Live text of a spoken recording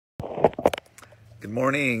Good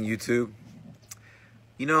morning, YouTube.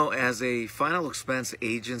 You know, as a final expense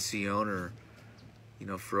agency owner,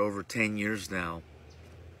 for over 10 years now,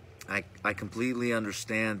 I completely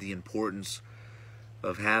understand the importance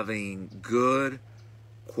of having good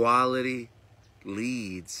quality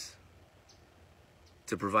leads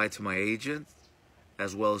to provide to my agent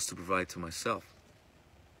as well as to provide to myself.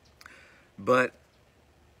 But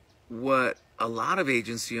what a lot of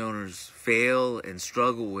agency owners fail and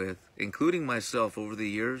struggle with, including myself over the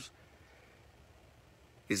years,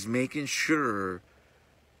 is making sure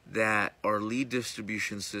that our lead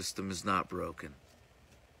distribution system is not broken,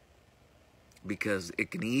 because it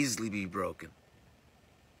can easily be broken.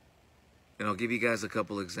 And I'll give you guys a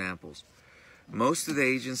couple examples. Most of the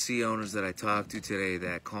agency owners that I talk to today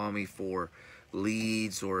that call me for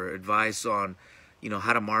leads or advice on,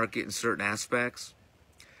 how to market in certain aspects,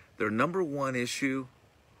 their number one issue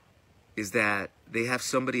is that they have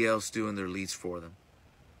somebody else doing their leads for them.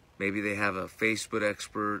 Maybe they have a Facebook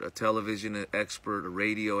expert, a television expert, a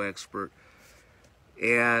radio expert,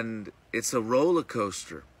 and it's a roller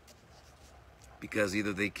coaster because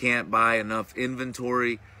either they can't buy enough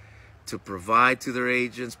inventory to provide to their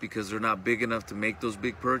agents because they're not big enough to make those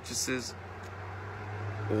big purchases,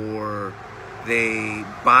 or they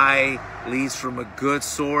buy leads from a good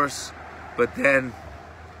source, but then